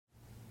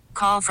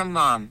call from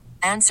mom.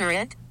 Answer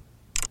it.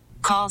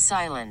 Call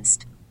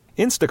silenced.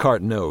 Instacart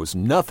knows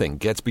nothing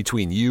gets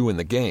between you and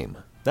the game.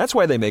 That's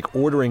why they make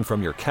ordering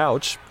from your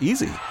couch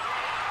easy.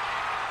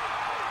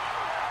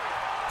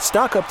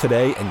 Stock up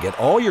today and get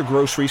all your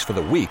groceries for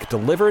the week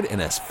delivered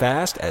in as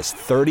fast as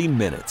 30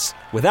 minutes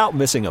without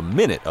missing a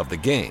minute of the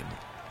game.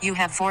 You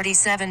have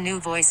 47 new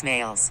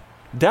voicemails.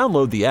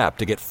 Download the app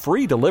to get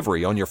free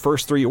delivery on your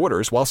first 3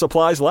 orders while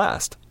supplies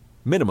last.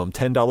 Minimum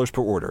 $10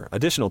 per order.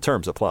 Additional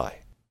terms apply.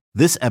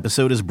 This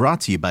episode is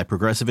brought to you by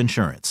Progressive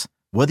Insurance.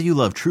 Whether you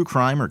love true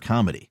crime or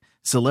comedy,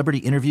 celebrity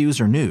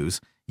interviews or news,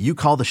 you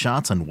call the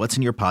shots on what's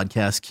in your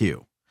podcast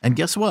queue. And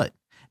guess what?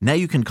 Now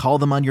you can call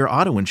them on your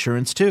auto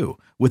insurance too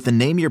with the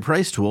Name Your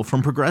Price tool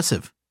from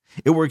Progressive.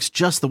 It works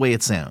just the way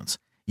it sounds.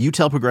 You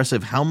tell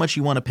Progressive how much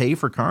you want to pay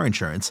for car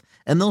insurance,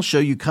 and they'll show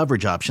you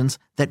coverage options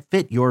that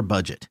fit your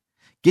budget.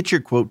 Get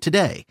your quote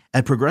today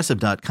at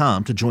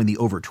Progressive.com to join the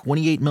over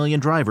 28 million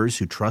drivers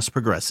who trust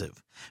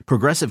Progressive.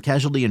 Progressive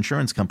Casualty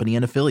Insurance Company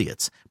and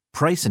Affiliates.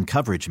 Price and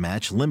coverage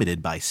match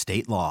limited by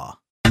state law.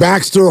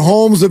 Baxter,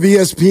 Holmes of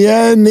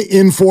ESPN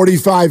in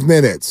 45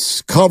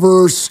 minutes.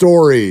 Cover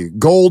story,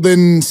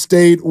 Golden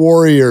State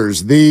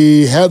Warriors.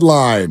 The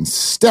headlines,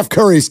 Steph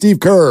Curry, Steve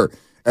Kerr,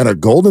 and a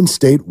Golden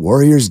State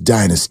Warriors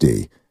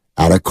dynasty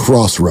at a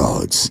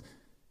crossroads.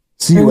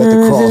 See you at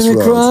the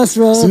crossroads.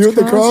 See you at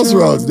the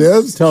crossroads,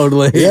 Dibs.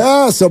 Totally.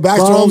 Yeah, so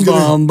Baxter Holmes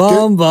going to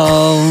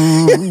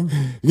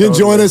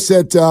join us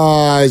at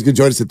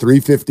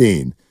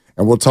 3:15,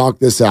 and we'll talk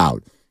this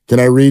out. Can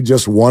I read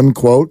just one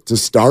quote to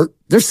start?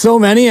 There's so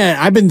many.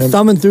 I've been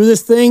thumbing through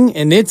this thing,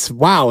 and it's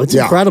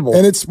incredible.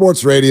 And it's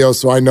sports radio,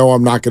 so I know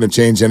I'm not going to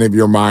change any of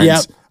your minds.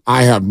 Yep.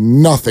 I have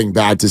nothing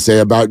bad to say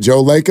about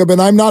Joe Lacob,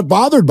 and I'm not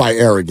bothered by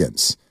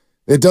arrogance.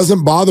 It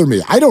doesn't bother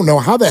me. I don't know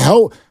how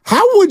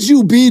would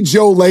you be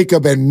Joe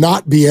Lacob and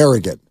not be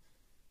arrogant?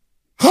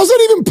 How's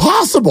that even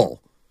possible?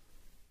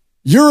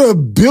 You're a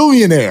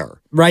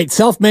billionaire. Right,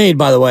 self-made,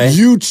 by the way.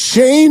 You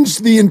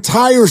changed the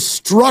entire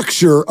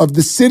structure of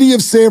the city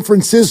of San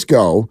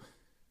Francisco.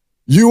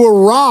 You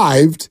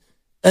arrived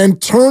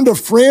and turned a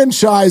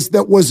franchise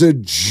that was a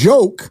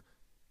joke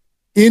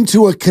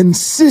into a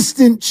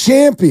consistent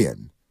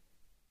champion.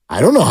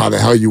 I don't know how the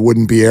hell you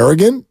wouldn't be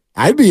arrogant.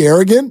 I'd be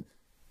arrogant.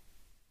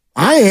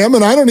 I am,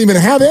 and I don't even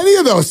have any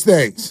of those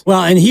things.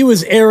 Well, and he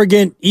was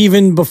arrogant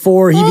even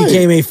before he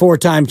became a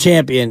 4-time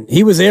champion.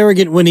 He was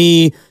arrogant when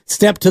he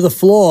stepped to the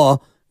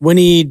floor, when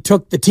he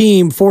took the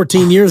team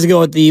 14 years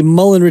ago at the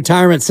Mullen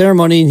retirement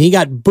ceremony, and he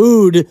got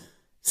booed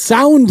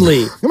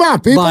soundly. Come on,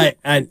 people. But,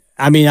 I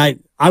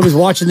was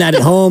watching that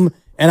at home,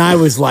 and I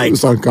was like... It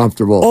was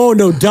uncomfortable. Oh,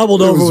 no,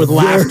 doubled over with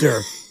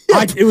laughter.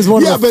 It was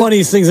one of the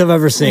funniest things I've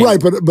ever seen.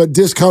 Right, but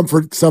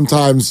discomfort,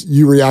 sometimes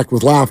you react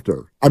with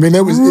laughter. I mean,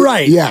 it was...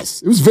 Right.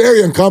 Yes, it was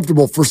very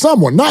uncomfortable for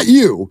someone, not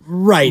you.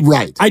 Right.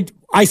 Right.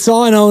 I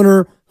saw an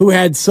owner who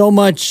had so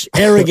much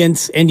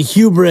arrogance and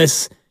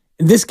hubris.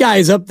 This guy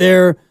is up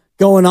there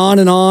going on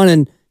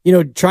and,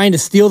 trying to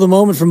steal the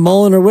moment from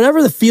Mullen or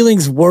whatever the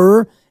feelings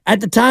were.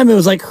 At the time, it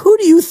was like, who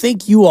do you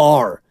think you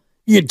are?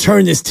 You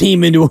turn this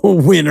team into a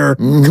winner.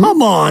 Mm-hmm.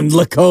 Come on,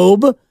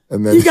 Lacob.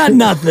 And then, you got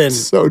nothing.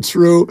 So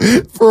true.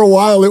 For a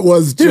while, it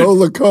was Joe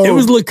Lacob. It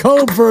was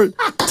Lacob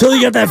till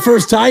he got that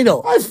first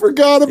title. I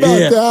forgot about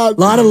that. A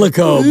lot of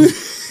Lacob.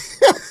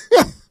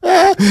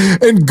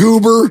 And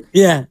Goober.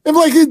 Yeah. And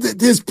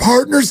his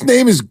partner's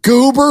name is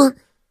Goober.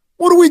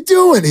 What are we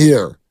doing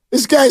here?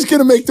 This guy's going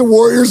to make the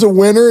Warriors a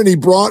winner, and he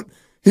brought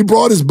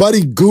his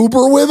buddy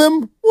Goober with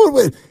him?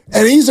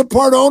 And he's a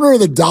part owner of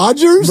the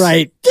Dodgers?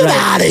 Right. Get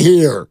out of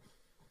here.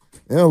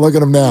 Yeah, look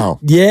at him now.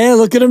 Yeah,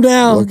 look at him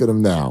now. Look at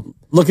him now.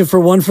 Looking for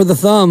one for the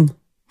thumb.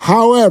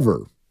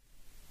 However,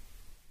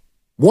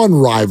 one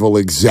rival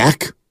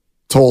exec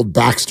told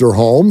Baxter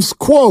Holmes,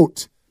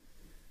 quote,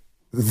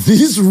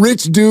 "These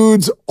rich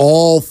dudes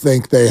all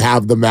think they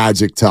have the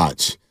magic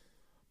touch.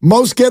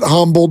 Most get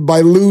humbled by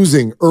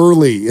losing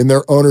early in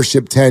their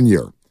ownership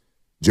tenure.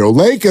 Joe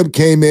Lacob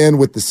came in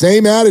with the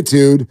same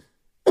attitude,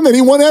 and then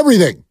he won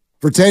everything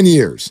for 10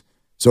 years.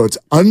 So it's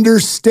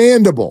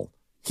understandable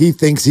he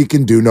thinks he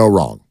can do no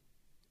wrong."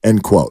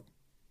 End quote.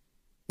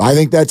 I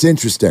think that's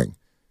interesting.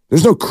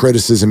 There's no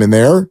criticism in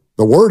there.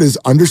 The word is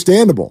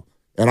understandable,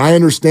 and I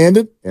understand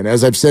it. And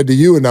as I've said to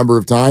you a number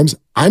of times,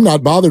 I'm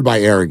not bothered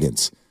by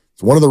arrogance.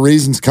 It's one of the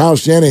reasons Kyle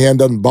Shanahan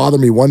doesn't bother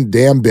me one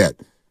damn bit.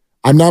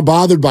 I'm not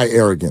bothered by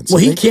arrogance.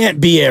 Well, he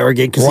can't be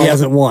arrogant because he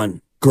hasn't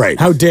won. Great.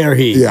 How dare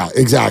he? Yeah,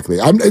 exactly.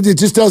 It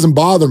just doesn't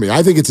bother me.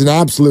 I think it's an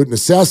absolute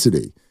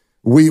necessity.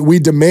 We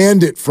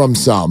demand it from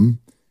some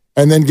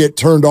and then get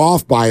turned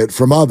off by it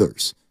from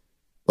others,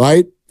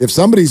 right? If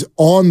somebody's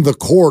on the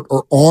court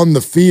or on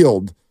the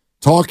field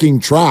talking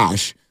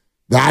trash,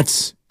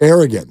 that's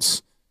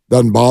arrogance.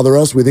 Doesn't bother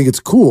us. We think it's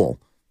cool.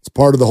 It's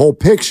part of the whole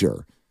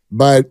picture.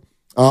 But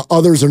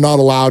others are not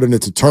allowed, and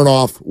it's a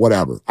turnoff,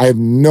 whatever. I have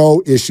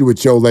no issue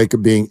with Joe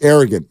Lacob being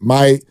arrogant.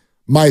 My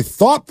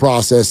thought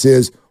process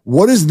is,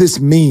 what does this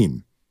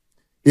mean?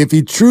 If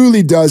he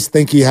truly does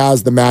think he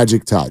has the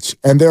magic touch,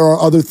 and there are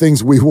other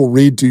things we will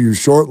read to you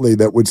shortly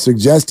that would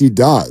suggest he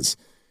does,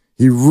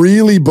 He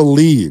really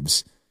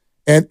believes,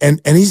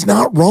 and he's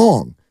not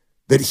wrong,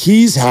 that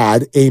he's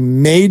had a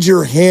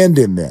major hand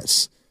in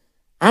this.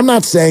 I'm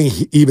not saying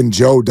even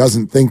Joe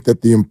doesn't think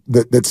that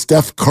that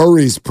Steph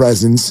Curry's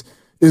presence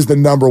is the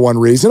number one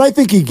reason. I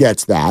think he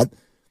gets that,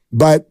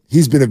 but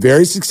he's been a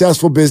very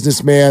successful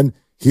businessman.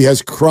 He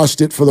has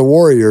crushed it for the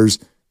Warriors.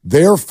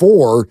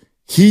 Therefore,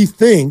 he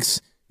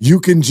thinks you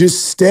can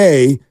just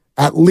stay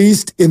at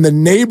least in the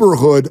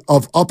neighborhood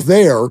of up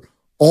there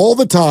all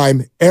the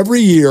time, every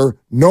year,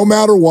 no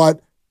matter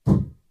what,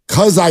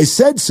 because I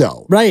said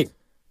so. Right.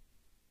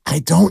 I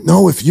don't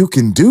know if you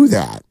can do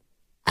that.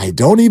 I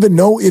don't even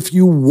know if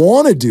you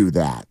want to do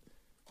that.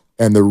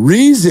 And the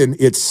reason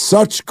it's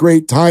such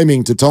great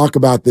timing to talk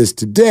about this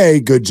today,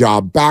 good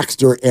job,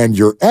 Baxter and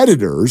your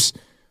editors,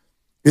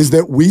 is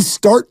that we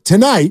start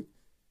tonight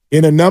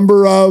in a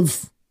number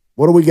of,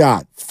 what do we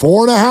got?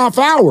 4.5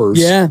 hours.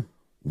 Yeah.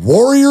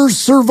 Warriors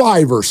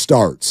Survivor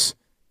starts.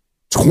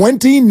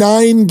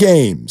 29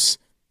 games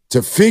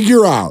to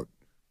figure out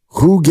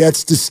who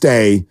gets to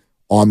stay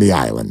on the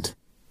island.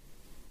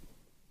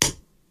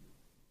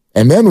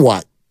 And then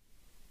what?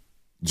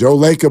 Joe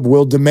Lacob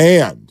will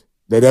demand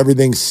that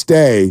everything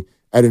stay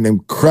at an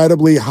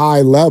incredibly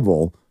high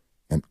level,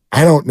 and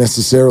I don't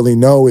necessarily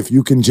know if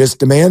you can just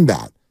demand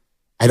that.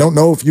 I don't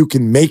know if you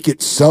can make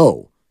it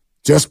so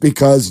just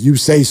because you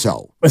say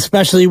so.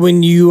 Especially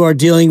when you are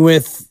dealing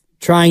with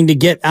trying to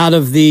get out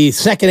of the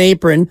second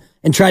apron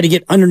and try to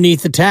get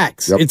underneath the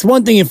tax. Yep. It's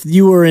one thing if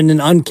you were in an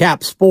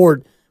uncapped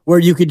sport where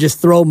you could just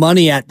throw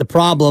money at the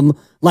problem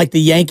like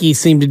the Yankees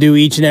seem to do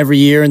each and every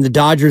year and the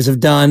Dodgers have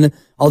done,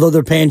 although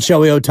they're paying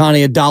Shohei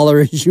Ohtani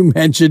 $1, as you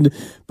mentioned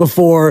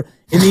before.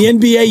 In the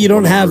NBA, you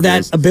don't have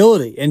that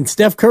ability. And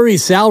Steph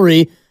Curry's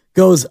salary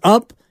goes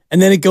up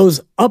and then it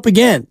goes up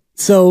again.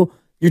 So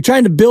you're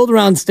trying to build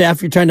around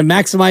Steph, you're trying to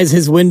maximize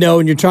his window,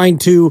 and you're trying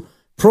to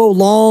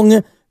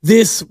prolong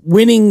this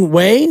winning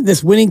way,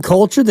 this winning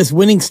culture, this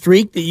winning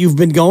streak that you've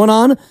been going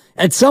on.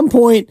 At some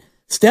point,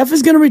 Steph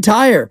is going to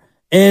retire.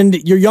 And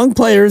your young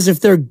players,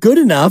 if they're good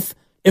enough,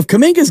 if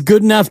Kuminga's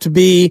good enough to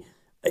be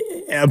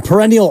a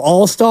perennial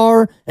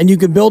all-star and you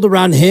can build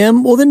around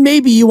him, well, then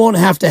maybe you won't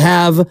have to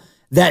have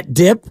that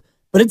dip.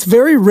 But it's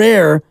very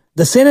rare.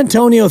 The San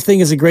Antonio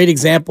thing is a great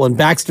example, and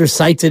Baxter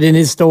cites it in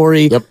his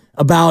story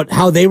about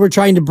how they were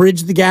trying to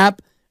bridge the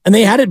gap, and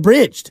they had it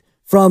bridged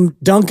from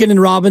Duncan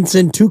and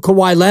Robinson to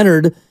Kawhi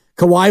Leonard.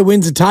 Kawhi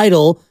wins a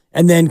title,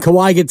 and then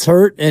Kawhi gets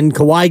hurt, and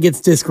Kawhi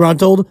gets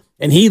disgruntled,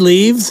 and he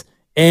leaves,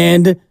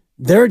 and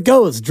there it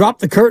goes. Drop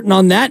the curtain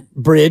on that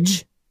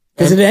bridge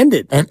because it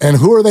ended. And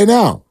who are they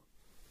now?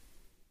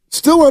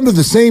 Still under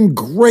the same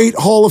great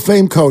Hall of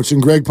Fame coach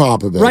in Greg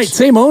Popovich. Right,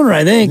 same owner,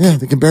 I think. Yeah,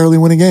 they can barely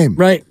win a game.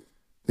 Right.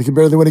 They can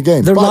barely win a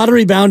game. They're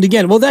lottery bound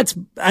again. Well,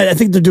 I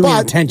think they're doing it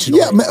intentionally.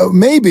 Yeah,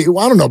 maybe.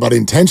 Well, I don't know about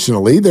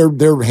intentionally.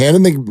 They're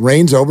handing the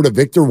reins over to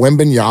Victor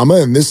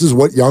Wembanyama, and this is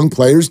what young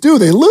players do.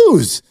 They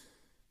lose.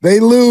 They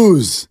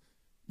lose.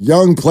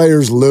 Young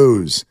players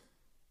lose.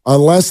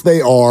 Unless they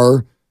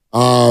are,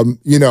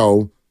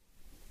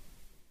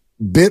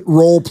 bit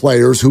role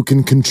players who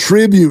can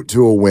contribute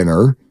to a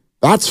winner.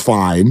 That's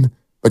fine.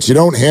 But you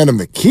don't hand them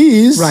the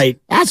keys. Right.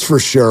 That's for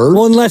sure.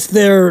 Well, unless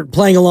they're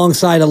playing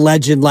alongside a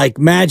legend like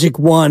Magic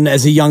won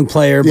as a young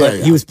player,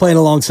 but he was playing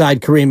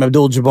alongside Kareem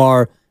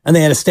Abdul-Jabbar, and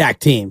they had a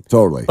stacked team.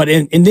 Totally. But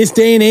in this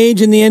day and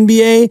age in the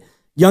NBA,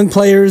 young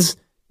players,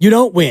 you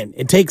don't win.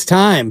 It takes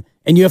time,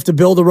 and you have to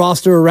build a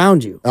roster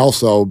around you.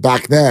 Also,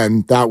 back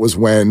then, that was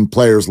when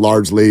players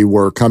largely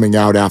were coming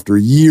out after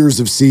years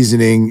of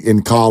seasoning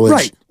in college.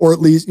 Right. Or at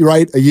least,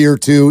 a year or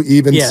two,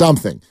 even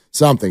something.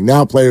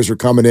 Now players are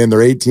coming in,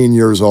 they're 18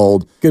 years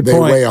old. Good they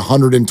point. weigh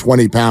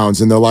 120 pounds,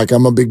 and they're like,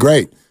 I'm going to be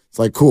great. It's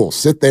like, cool,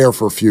 sit there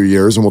for a few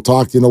years, and we'll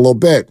talk to you in a little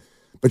bit.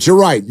 But you're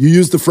right. You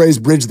used the phrase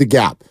bridge the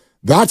gap.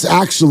 That's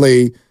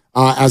actually,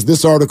 as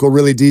this article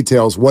really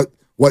details, what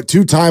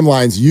two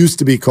timelines used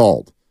to be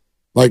called.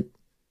 Like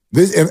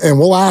this, and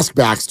we'll ask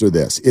Baxter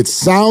this. It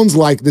sounds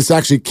like this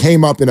actually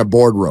came up in a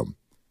boardroom,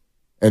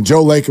 and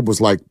Joe Lacob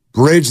was like,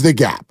 bridge the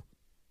gap.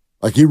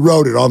 Like he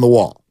wrote it on the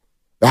wall.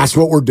 That's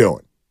what we're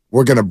doing.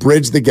 We're going to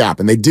bridge the gap.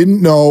 And they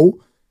didn't know.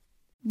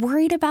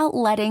 Worried about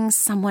letting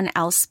someone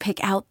else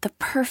pick out the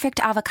perfect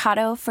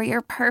avocado for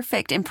your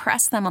perfect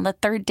impress them on the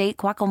third date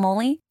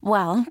guacamole?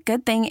 Well,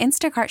 good thing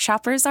Instacart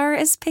shoppers are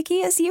as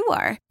picky as you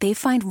are. They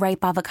find ripe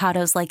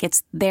avocados like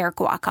it's their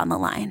guac on the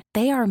line.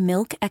 They are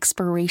milk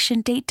expiration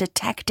date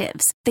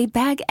detectives. They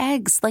bag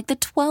eggs like the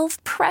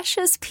 12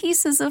 precious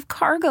pieces of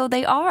cargo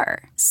they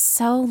are.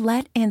 So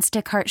let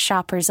Instacart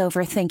shoppers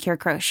overthink your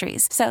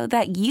groceries so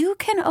that you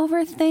can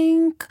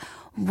overthink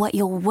what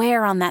you'll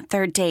wear on that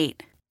third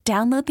date.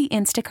 Download the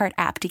Instacart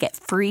app to get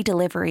free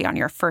delivery on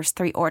your first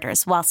 3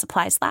 orders while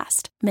supplies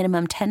last.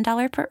 Minimum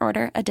 $10 per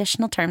order.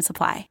 Additional terms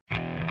apply.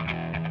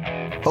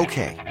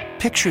 Okay,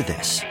 picture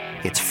this.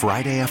 It's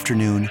Friday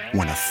afternoon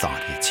when a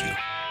thought hits you.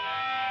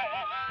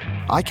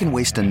 I can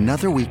waste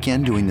another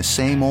weekend doing the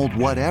same old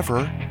whatever,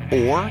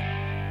 or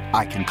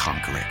I can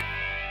conquer it.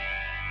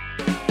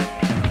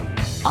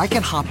 I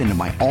can hop into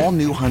my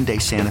all-new Hyundai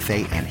Santa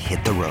Fe and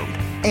hit the road.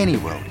 Any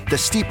road. The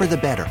steeper, the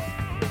better.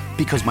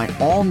 Because my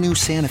all-new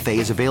Santa Fe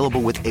is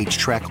available with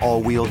H-Track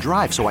all-wheel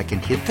drive, so I can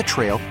hit the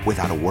trail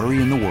without a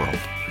worry in the world.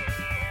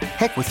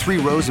 Heck, with 3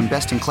 rows and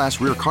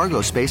best-in-class rear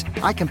cargo space,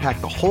 I can pack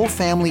the whole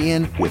family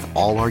in with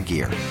all our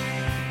gear.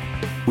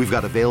 We've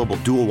got available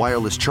dual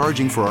wireless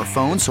charging for our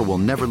phones, so we'll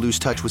never lose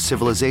touch with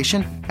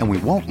civilization, and we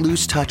won't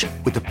lose touch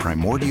with the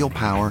primordial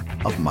power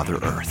of Mother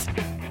Earth.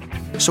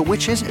 So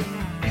which is it?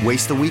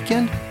 Waste the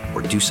weekend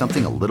or do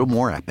something a little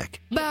more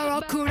epic?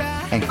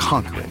 And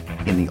conquer it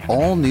in the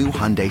all-new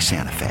Hyundai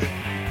Santa Fe.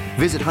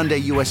 Visit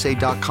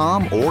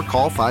HyundaiUSA.com or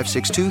call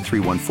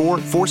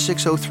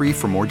 562-314-4603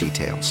 for more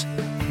details.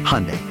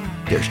 Hyundai,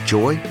 there's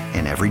joy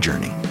in every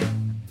journey.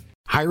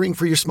 Hiring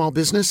for your small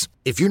business?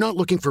 If you're not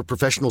looking for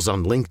professionals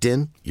on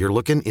LinkedIn, you're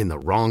looking in the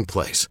wrong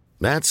place.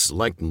 That's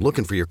like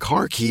looking for your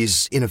car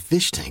keys in a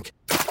fish tank.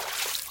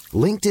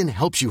 LinkedIn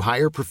helps you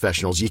hire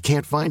professionals you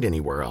can't find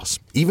anywhere else,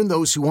 even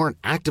those who aren't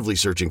actively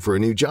searching for a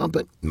new job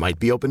but might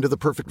be open to the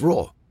perfect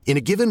role. In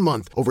a given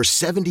month, over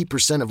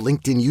 70% of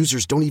LinkedIn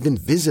users don't even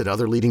visit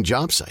other leading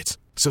job sites.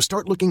 So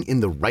start looking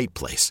in the right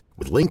place.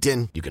 With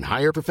LinkedIn, you can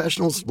hire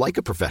professionals like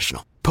a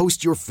professional.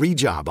 Post your free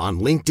job on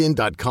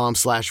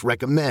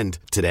linkedin.com/recommend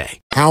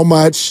today. How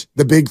much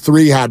the big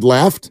three had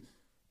left,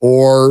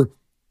 or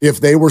if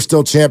they were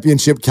still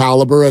championship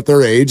caliber at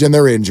their age and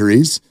their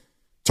injuries.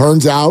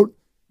 Turns out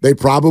they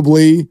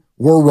probably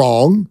were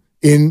wrong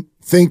in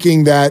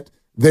thinking that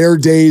their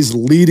days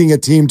leading a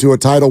team to a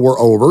title were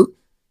over.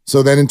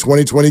 So then in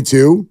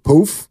 2022,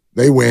 poof,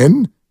 they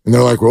win. And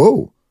they're like,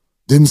 whoa,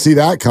 didn't see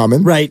that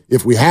coming. Right.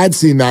 If we had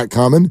seen that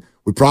coming,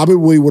 we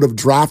probably would have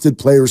drafted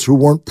players who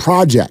weren't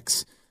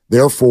projects.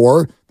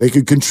 Therefore, they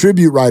could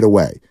contribute right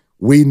away.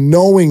 We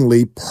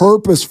knowingly,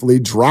 purposefully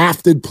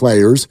drafted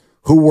players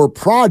who were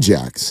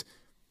projects.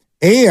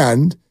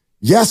 And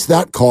yes,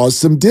 that caused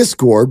some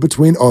discord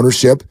between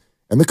ownership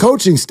and the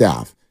coaching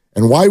staff.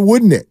 And why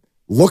wouldn't it?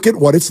 Look at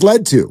what it's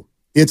led to.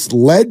 It's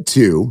led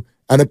to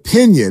an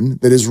opinion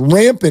that is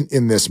rampant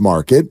in this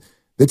market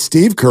that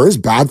Steve Kerr is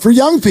bad for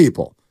young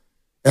people.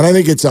 And I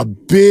think it's a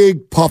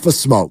big puff of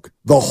smoke,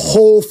 the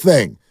whole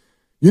thing.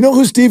 You know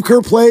who Steve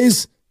Kerr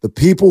plays? The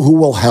people who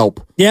will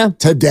help. Yeah.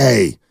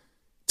 Today.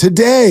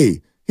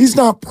 He's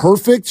not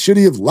perfect. Should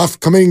he have left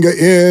Kuminga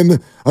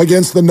in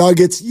against the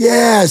Nuggets?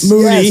 Yes.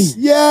 Moody.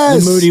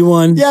 Yes. The Moody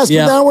one. Yes,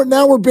 yeah. But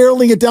now we're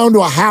barreling it down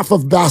to a half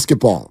of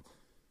basketball.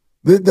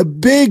 The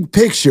big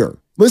picture.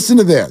 Listen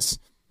to this.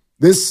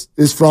 This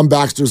is from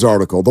Baxter's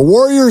article. The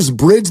Warriors'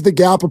 bridge the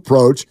gap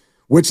approach,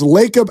 which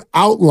Lacob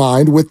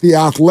outlined with The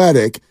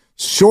Athletic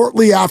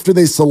shortly after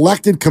they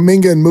selected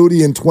Kuminga and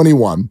Moody in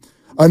 21,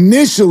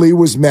 initially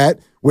was met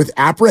with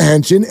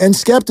apprehension and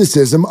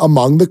skepticism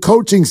among the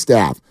coaching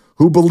staff,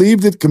 who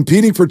believed that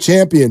competing for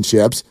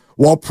championships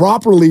while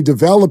properly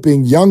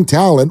developing young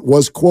talent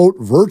was, quote,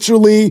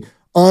 virtually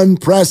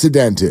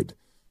unprecedented.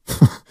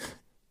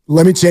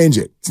 Let me change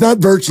it. It's not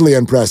virtually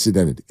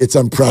unprecedented. It's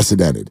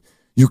unprecedented.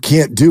 You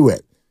can't do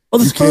it. Well,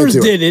 the Spurs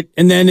did it,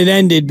 and then it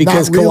ended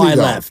because Kawhi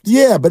left.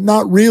 Yeah, but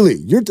not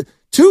really.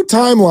 Two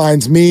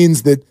timelines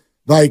means that,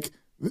 like,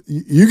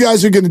 you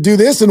guys are going to do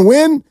this and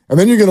win, and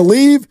then you're going to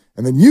leave,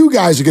 and then you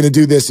guys are going to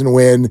do this and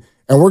win,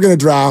 and we're going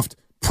to draft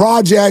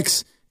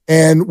projects,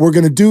 and we're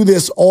going to do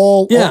this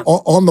all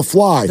on the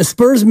fly. The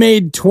Spurs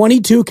made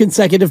 22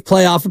 consecutive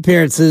playoff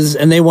appearances,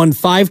 and they won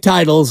 5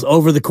 titles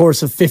over the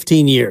course of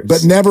 15 years.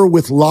 But never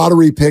with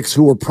lottery picks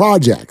who were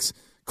projects.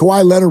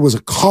 Kawhi Leonard was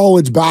a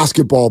college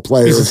basketball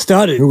player. He's a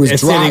stud at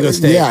San Diego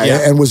State.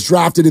 Yeah, and was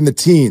drafted in the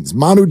teens.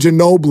 Manu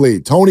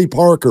Ginobili, Tony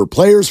Parker,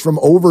 players from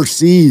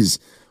overseas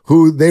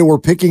who they were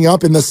picking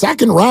up in the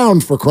second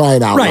round, for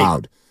crying out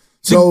loud.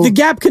 So the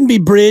gap can be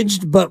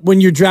bridged, but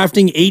when you're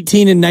drafting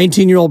 18 and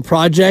 19-year-old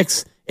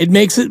projects, it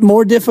makes it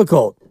more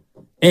difficult.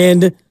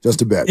 And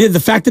just a bit. The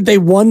fact that they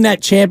won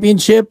that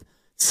championship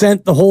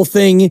sent the whole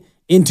thing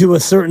into a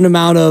certain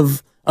amount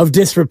of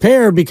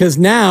disrepair, because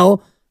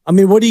now, I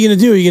mean, what are you going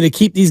to do? Are you going to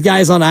keep these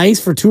guys on ice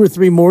for 2 or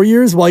 3 more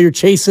years while you're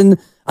chasing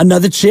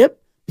another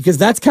chip? Because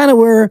that's kind of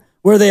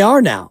where they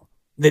are now.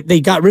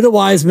 They got rid of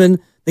Wiseman,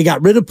 they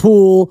got rid of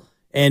Poole,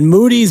 and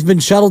Moody's been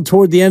shuttled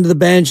toward the end of the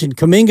bench, and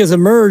Kuminga's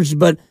emerged.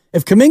 But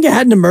if Kuminga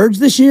hadn't emerged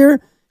this year,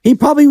 he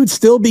probably would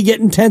still be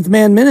getting 10th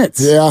man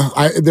minutes. Yeah,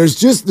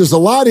 there's a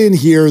lot in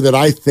here that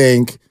I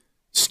think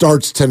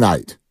starts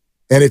tonight,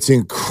 and it's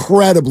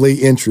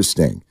incredibly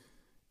interesting.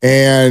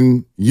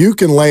 And you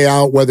can lay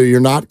out whether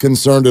you're not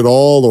concerned at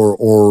all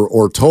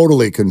or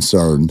totally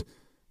concerned,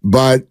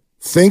 but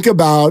think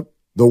about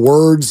the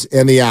words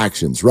and the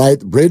actions, right?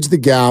 Bridge the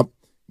gap,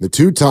 the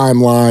 2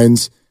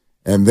 timelines,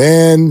 and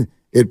then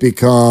it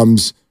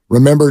becomes,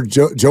 remember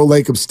Joe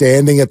Lacob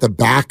standing at the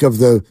back of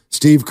the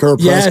Steve Kerr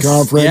press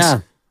conference? Yeah.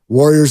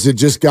 Warriors had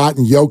just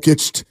gotten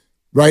Jokic,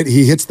 right?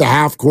 He hits the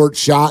half-court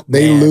shot.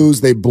 They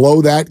lose. They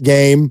blow that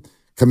game.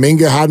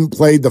 Kuminga hadn't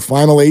played the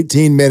final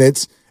 18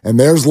 minutes. And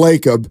there's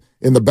Lacob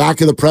in the back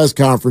of the press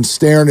conference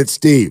staring at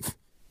Steve.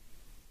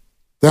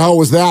 The hell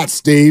was that,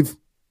 Steve?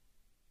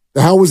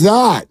 The hell was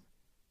that?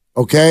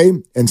 okay?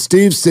 And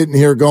Steve's sitting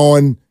here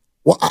going,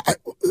 well,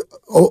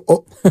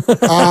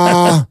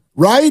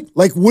 right?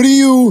 Like, what do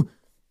you...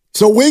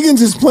 So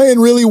Wiggins is playing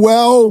really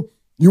well.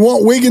 You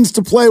want Wiggins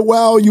to play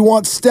well. You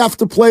want Steph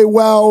to play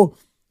well.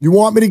 You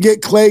want me to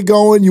get Clay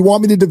going. You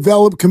want me to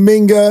develop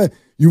Kuminga.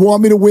 You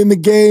want me to win the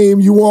game.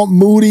 You want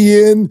Moody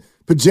in.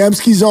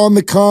 Podziemski's on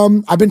the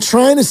come. I've been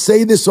trying to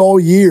say this all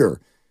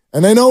year.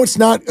 And I know it's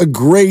not a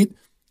great,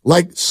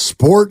 like,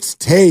 sports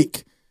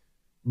take,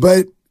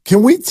 but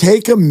can we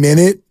take a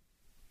minute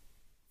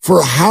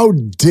for how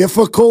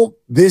difficult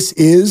this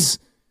is?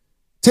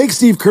 Take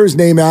Steve Kerr's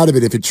name out of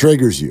it if it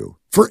triggers you.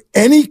 For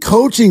any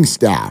coaching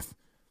staff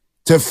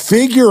to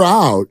figure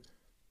out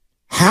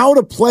how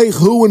to play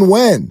who and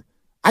when.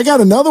 I got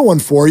another one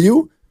for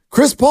you.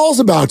 Chris Paul's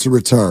about to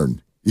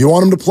return. You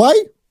want him to play?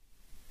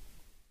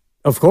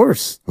 Of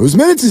course. Whose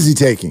minutes is he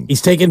taking?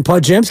 He's taking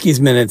Podziemski's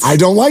minutes. I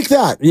don't like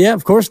that. Yeah,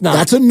 of course not.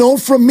 That's a no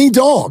from me,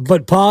 dog.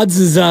 But Pods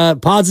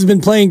has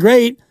been playing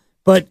great,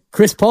 but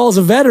Chris Paul's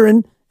a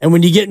veteran, and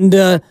when you get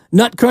into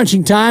nut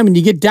crunching time and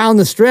you get down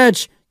the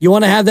stretch, you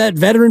want to have that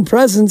veteran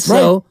presence. Right.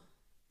 So,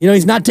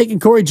 he's not taking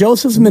Corey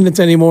Joseph's minutes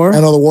anymore.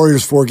 And are the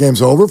Warriors 4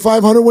 games over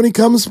 500 when he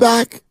comes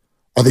back?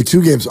 Are they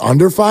 2 games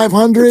under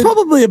 500?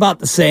 Probably about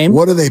the same.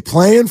 What are they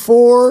playing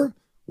for?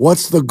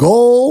 What's the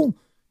goal?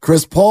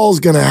 Chris Paul's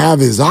going to have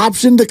his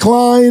option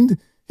declined.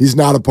 He's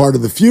not a part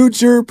of the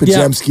future.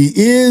 Podziemski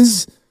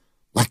is.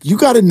 Like, you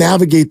got to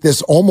navigate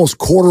this almost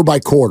quarter by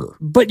quarter.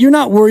 But you're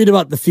not worried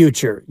about the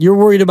future. You're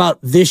worried about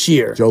this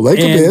year. Joe Lacob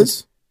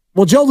is.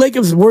 Well, Joe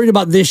Lacob's worried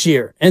about this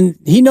year, and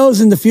he knows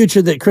in the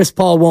future that Chris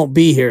Paul won't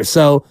be here.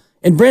 So,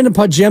 and Brandon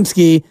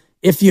Podziemski,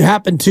 if you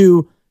happen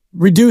to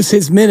reduce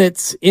his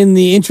minutes in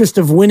the interest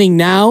of winning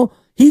now,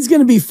 he's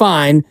going to be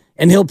fine,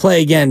 and he'll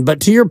play again. But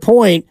to your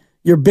point,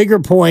 your bigger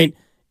point,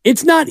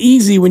 it's not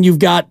easy when you've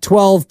got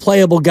 12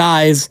 playable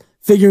guys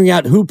figuring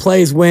out who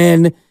plays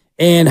when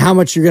and how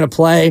much you're going to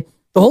play.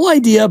 The whole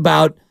idea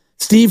about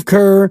Steve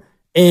Kerr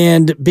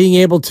and being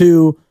able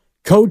to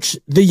coach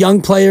the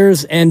young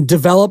players and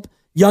develop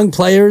young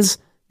players,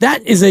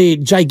 that is a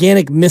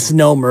gigantic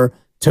misnomer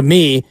to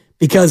me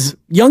because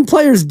young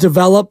players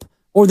develop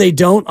or they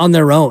don't on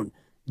their own.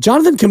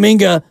 Jonathan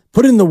Kuminga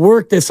put in the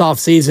work this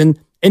offseason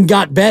and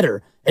got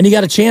better, and he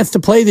got a chance to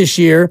play this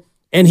year,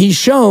 and he's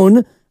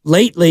shown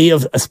lately,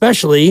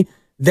 especially,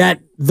 that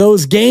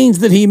those gains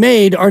that he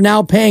made are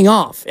now paying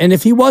off. And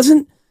if he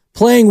wasn't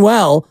playing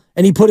well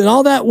and he put in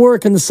all that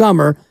work in the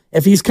summer,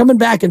 if he's coming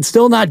back and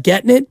still not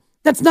getting it,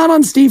 that's not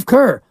on Steve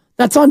Kerr.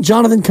 That's on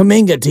Jonathan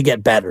Kuminga to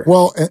get better.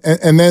 Well,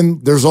 and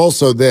then there's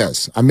also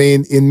this. I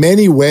mean, in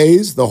many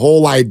ways, the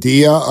whole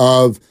idea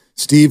of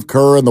Steve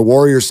Kerr and the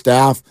Warriors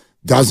staff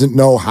doesn't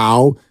know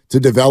how to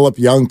develop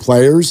young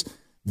players.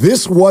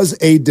 This was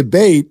a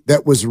debate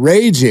that was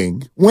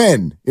raging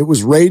when? It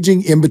was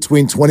raging in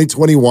between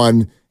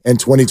 2021 and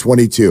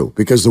 2022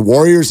 because the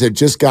Warriors had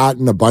just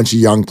gotten a bunch of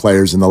young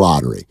players in the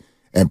lottery.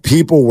 And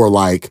people were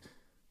like,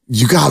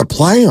 you got to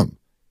play them.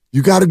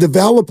 You got to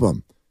develop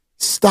them.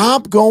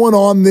 Stop going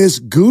on this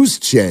goose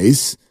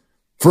chase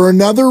for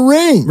another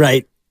ring.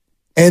 Right.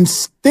 And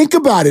think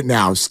about it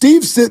now.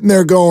 Steve's sitting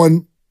there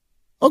going,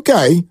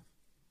 okay,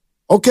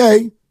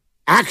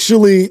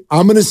 actually,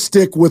 I'm going to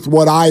stick with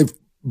what I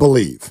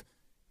believe.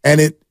 And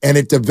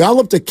it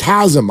developed a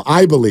chasm,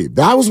 I believe.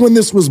 That was when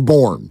this was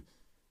born.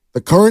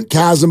 The current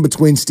chasm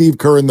between Steve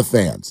Kerr and the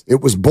fans.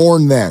 It was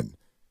born then.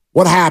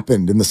 What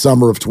happened in the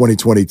summer of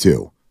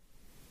 2022?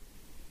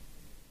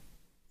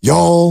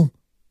 Y'all,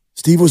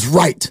 Steve was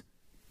right.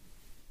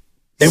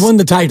 They won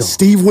the title.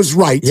 Steve was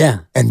right.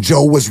 Yeah. And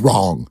Joe was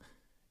wrong.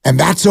 And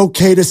that's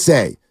okay to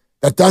say.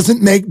 That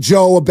doesn't make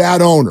Joe a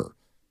bad owner.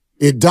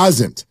 It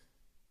doesn't.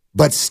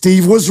 But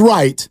Steve was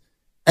right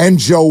and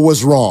Joe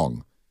was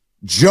wrong.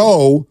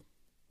 Joe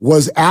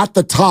was at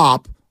the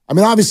top. I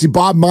mean, obviously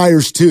Bob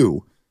Myers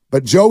too.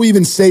 But Joe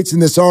even states in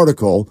this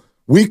article,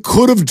 we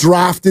could have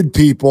drafted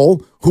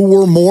people who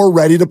were more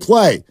ready to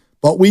play,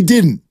 but we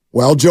didn't.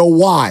 Well, Joe,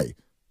 why?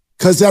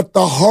 Because at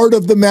the heart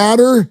of the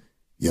matter,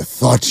 you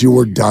thought you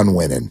were done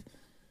winning.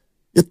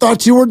 You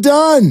thought you were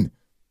done.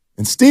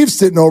 And Steve's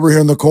sitting over here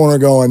in the corner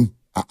going,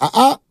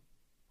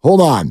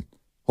 hold on.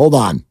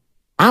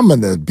 I'm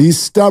going to be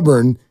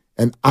stubborn,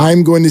 and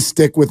I'm going to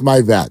stick with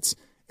my vets.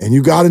 And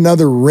you got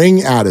another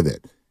ring out of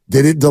it.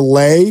 Did it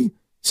delay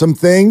some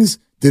things?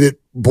 Did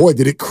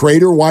it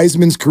crater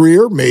Wiseman's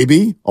career?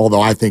 Maybe,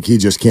 although I think he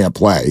just can't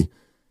play.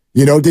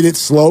 Did it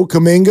slow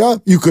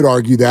Kuminga? You could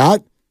argue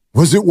that.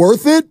 Was it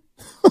worth it?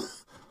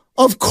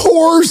 Of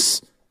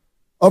course.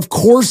 Of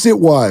course it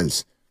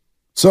was.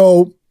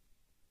 So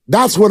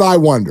that's what I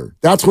wonder.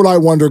 That's what I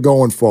wonder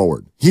going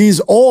forward.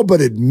 He's all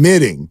but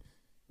admitting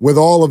with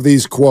all of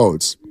these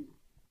quotes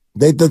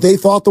that they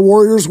thought the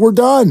Warriors were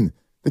done.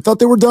 They thought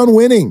they were done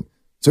winning.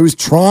 So he's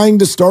trying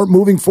to start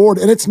moving forward.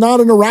 And it's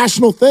not an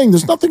irrational thing.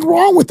 There's nothing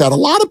wrong with that. A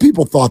lot of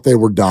people thought they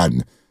were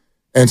done.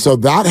 And so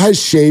that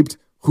has shaped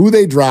who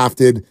they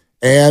drafted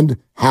and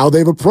how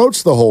they've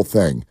approached the whole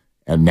thing.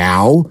 And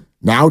now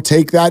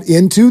take that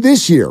into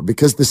this year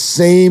because the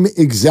same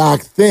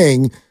exact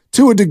thing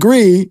to a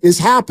degree is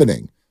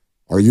happening.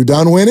 Are you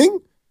done winning?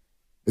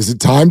 Is it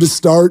time to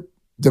start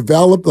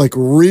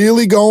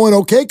really going,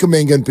 okay,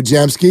 Kuminga and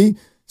Podziemski,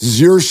 this is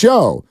your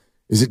show.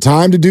 Is it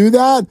time to do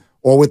that?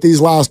 Or with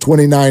these last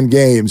 29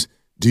 games,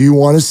 do you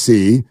want to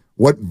see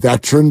what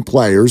veteran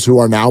players who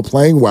are now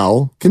playing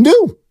well can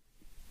do?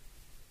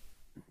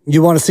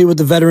 You want to see what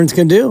the veterans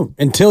can do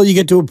until you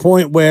get to a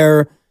point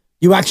where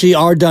you actually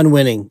are done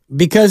winning.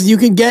 Because you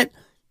can get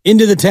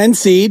into the 10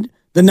 seed,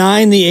 the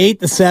 9, the 8,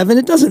 the 7.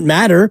 It doesn't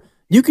matter.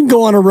 You can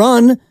go on a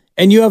run,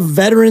 and you have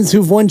veterans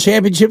who've won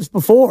championships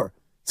before.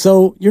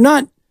 So you're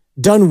not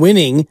done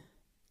winning,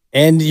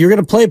 and you're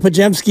going to play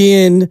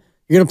Podziemski and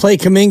you're going to play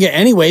Kuminga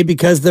anyway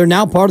because they're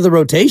now part of the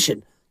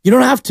rotation. You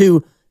don't have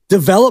to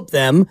develop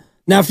them.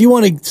 Now, if you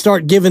want to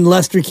start giving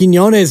Lester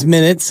Quinones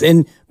minutes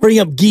and bring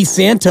up Guy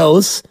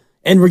Santos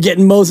and we're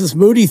getting Moses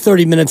Moody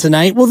 30 minutes a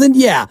night, well, then,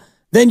 yeah,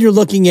 then you're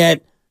looking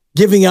at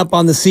giving up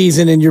on the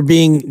season and you're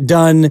being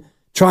done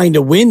trying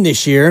to win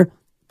this year.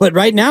 But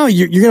right now,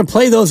 you're going to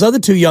play those other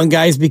two young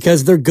guys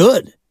because they're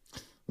good.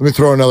 Let me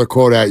throw another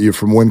quote at you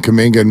from when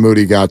Kuminga and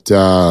Moody got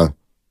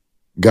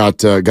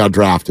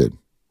drafted,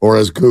 or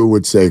as Goo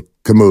would say,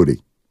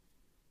 Kamudi.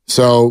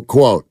 So,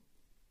 quote,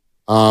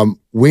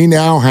 we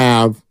now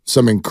have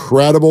some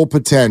incredible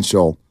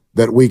potential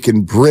that we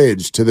can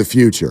bridge to the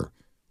future.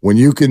 When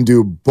you can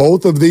do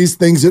both of these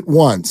things at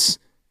once,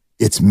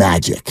 it's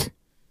magic.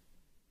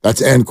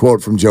 That's end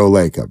quote from Joe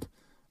Lacob.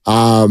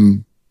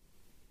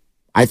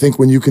 I think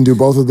when you can do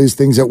both of these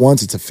things at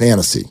once, it's a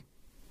fantasy.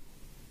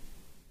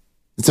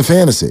 It's a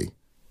fantasy.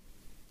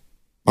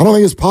 I don't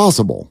think it's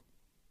possible.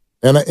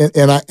 And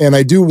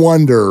I do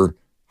wonder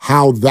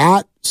how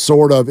that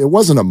sort of, it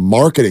wasn't a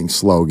marketing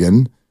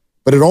slogan,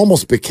 but it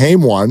almost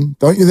became one,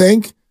 don't you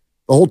think?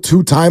 The whole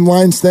 2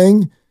 timelines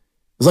thing.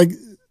 It's like,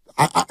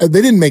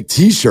 they didn't make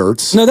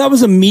T-shirts. No, that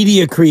was a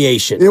media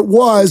creation. It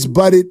was,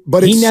 but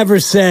he never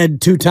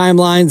said 2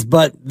 timelines,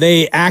 but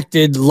they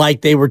acted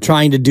like they were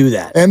trying to do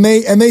that. And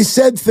they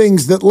said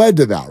things that led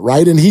to that,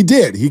 right? And he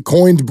did. He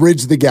coined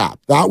Bridge the Gap.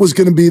 That was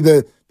going to be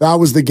that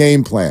was the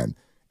game plan.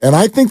 And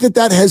I think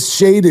that has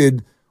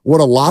shaded what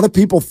a lot of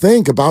people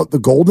think about the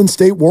Golden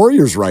State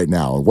Warriors right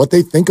now and what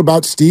they think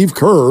about Steve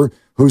Kerr,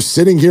 who's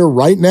sitting here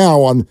right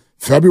now on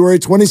February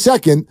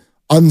 22nd,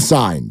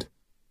 unsigned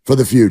for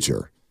the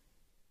future.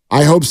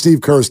 I hope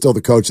Steve Kerr is still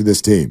the coach of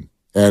this team.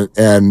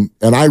 And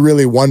I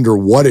really wonder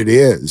what it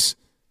is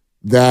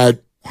that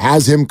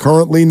has him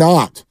currently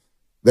not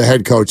the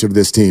head coach of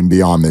this team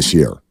beyond this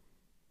year.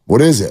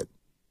 What is it?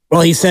 Well,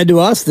 he said to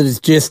us that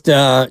it's just,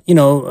 a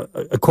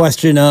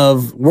question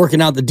of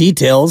working out the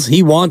details.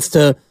 He wants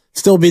to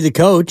still be the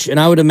coach, and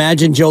I would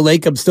imagine Joe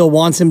Lacob still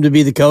wants him to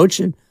be the coach,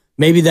 and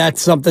maybe that's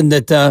something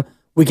that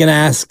we can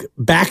ask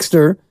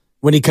Baxter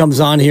when he comes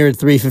on here at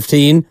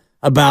 3:15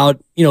 about,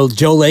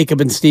 Joe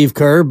Lacob and Steve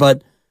Kerr,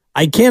 but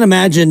I can't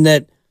imagine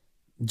that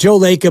Joe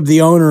Lacob,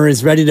 the owner,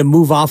 is ready to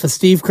move off of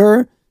Steve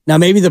Kerr. Now,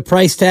 maybe the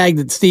price tag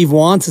that Steve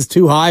wants is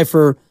too high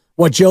for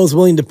what Joe's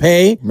willing to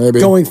pay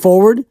going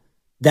forward.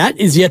 That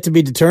is yet to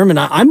be determined.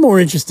 I'm more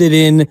interested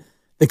in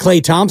the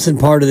Klay Thompson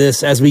part of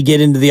this as we get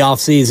into the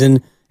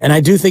offseason, and I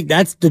do think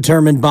that's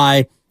determined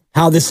by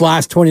how this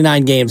last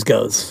 29 games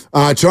goes.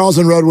 Charles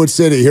in Redwood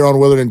City here on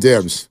Willard and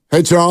Dibs.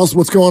 Hey, Charles,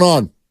 what's going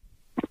on?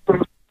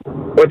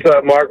 What's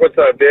up, Mark? What's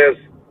up, Dibs?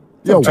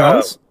 Yo,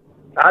 Charles.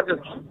 I'm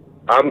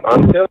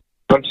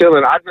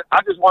chilling. I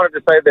just wanted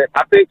to say that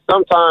I think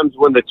sometimes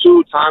when the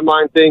 2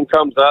 timeline thing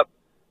comes up,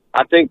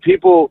 I think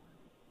people,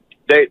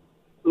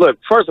 look,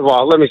 first of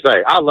all, let me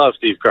say, I love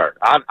Steve Kerr.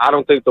 I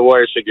don't think the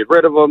Warriors should get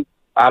rid of him.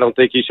 I don't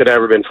think he should have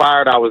ever been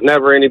fired. I was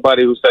never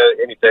anybody who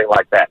said anything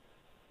like that.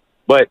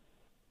 But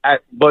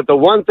the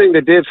one thing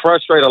that did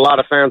frustrate a lot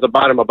of fans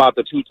about him, about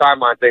the 2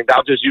 timeline thing,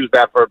 I'll just use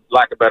that for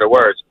lack of better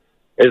words,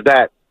 is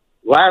that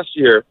last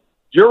year,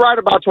 you're right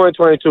about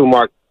 2022,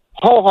 Mark,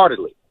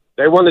 wholeheartedly.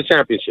 They won the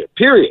championship,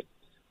 period.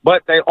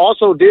 But they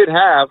also did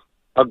have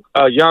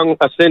a young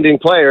ascending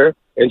player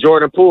in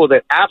Jordan Poole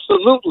that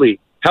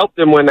absolutely helped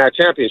them win that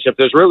championship.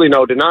 There's really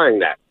no denying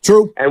that.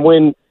 True. And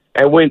when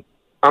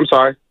I'm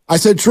sorry. I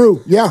said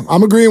true. Yeah,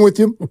 I'm agreeing with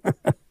you.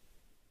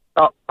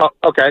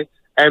 Okay.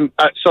 And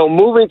so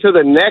moving to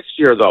the next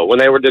year, though, when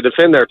they were to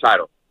defend their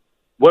title,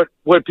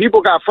 what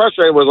people got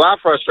frustrated with, what I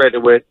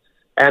frustrated with,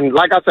 and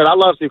like I said, I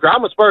love Steve Kerr.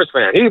 I'm a Spurs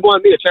fan. He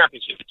won me a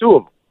championship, 2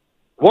 of them.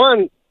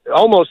 One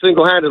almost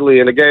single-handedly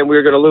in a game we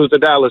were going to lose to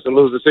Dallas and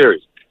lose the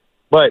series.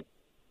 But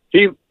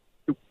he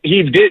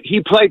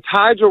played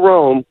Ty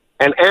Jerome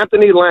and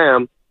Anthony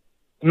Lamb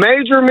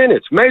major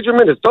minutes.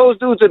 Those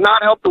dudes did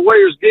not help the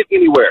Warriors get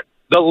anywhere.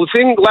 The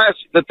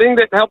thing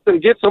that helped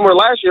them get somewhere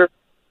last year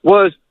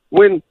was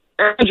when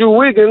Andrew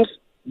Wiggins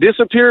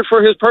disappeared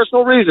for his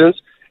personal reasons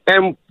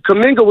and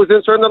Kuminga was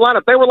inserted in the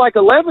lineup. They were like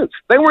 11th.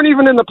 They weren't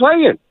even in the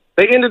play-in.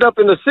 They ended up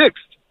in the 6th.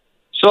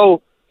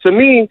 So, to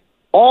me,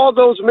 all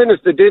those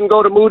minutes that didn't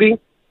go to Moody,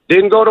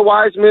 didn't go to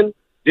Wiseman,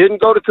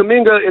 didn't go to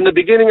Kuminga in the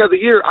beginning of the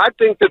year, I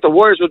think that the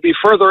Warriors would be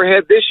further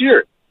ahead this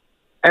year.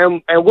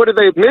 And what are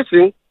they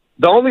missing?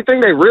 The only thing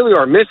they really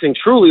are missing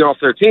truly off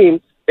their team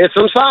is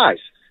some size.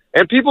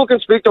 And people can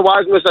speak to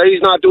Wiseman and say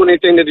he's not doing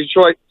anything to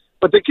Detroit.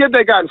 But the kid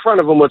they got in front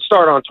of him would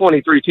start on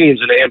 23 teams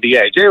in the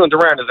NBA. Jalen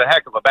Durant is a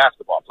heck of a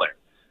basketball player.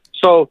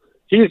 So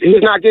he's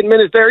not getting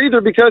minutes there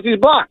either because he's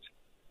blocked.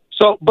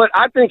 So, but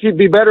I think he'd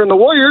be better in the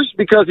Warriors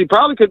because he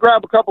probably could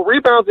grab a couple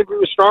rebounds if he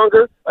was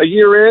stronger a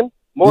year in,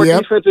 more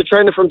defensive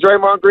training from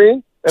Draymond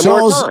Green. And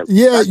Charles, more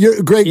time. you're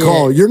a great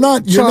call. You're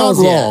not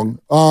wrong.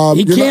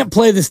 He can't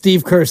play the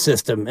Steve Kerr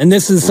system. And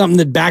this is something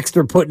that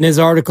Baxter put in his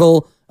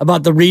article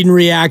about the read and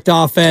react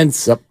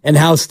offense and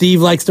how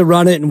Steve likes to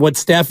run it and what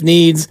Steph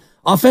needs.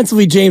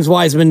 Offensively, James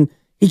Wiseman,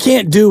 he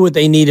can't do what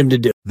they need him to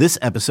do. This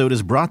episode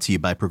is brought to you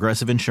by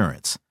Progressive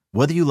Insurance.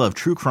 Whether you love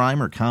true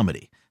crime or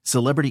comedy,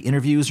 celebrity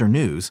interviews or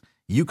news,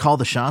 you call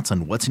the shots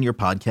on what's in your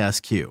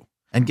podcast queue.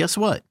 And guess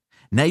what?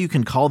 Now you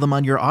can call them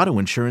on your auto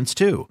insurance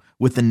too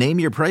with the Name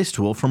Your Price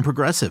tool from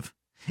Progressive.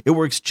 It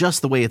works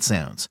just the way it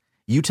sounds.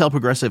 You tell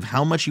Progressive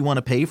how much you want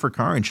to pay for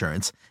car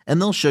insurance, and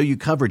they'll show you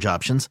coverage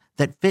options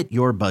that fit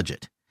your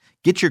budget.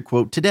 Get your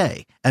quote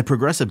today at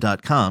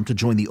Progressive.com to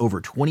join the over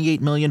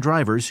 28 million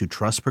drivers who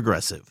trust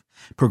Progressive.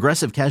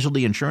 Progressive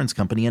Casualty Insurance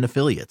Company and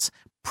Affiliates.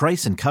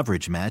 Price and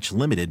coverage match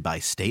limited by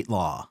state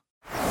law.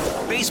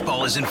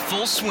 Baseball is in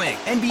full swing.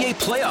 NBA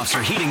playoffs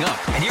are heating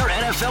up, and your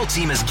NFL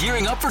team is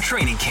gearing up for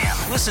training camp.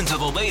 Listen to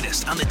the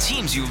latest on the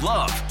teams you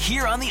love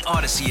here on the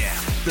Odyssey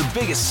app. The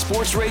biggest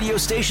sports radio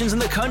stations in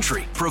the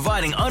country,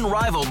 providing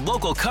unrivaled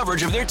local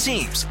coverage of their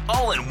teams,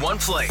 all in one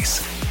place.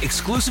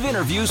 Exclusive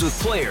interviews with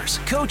players,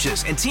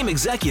 coaches, and team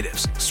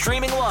executives,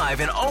 streaming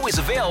live and always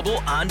available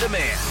on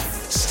demand.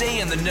 Stay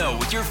in the know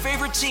with your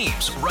favorite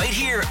teams right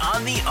here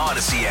on the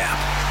Odyssey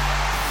app.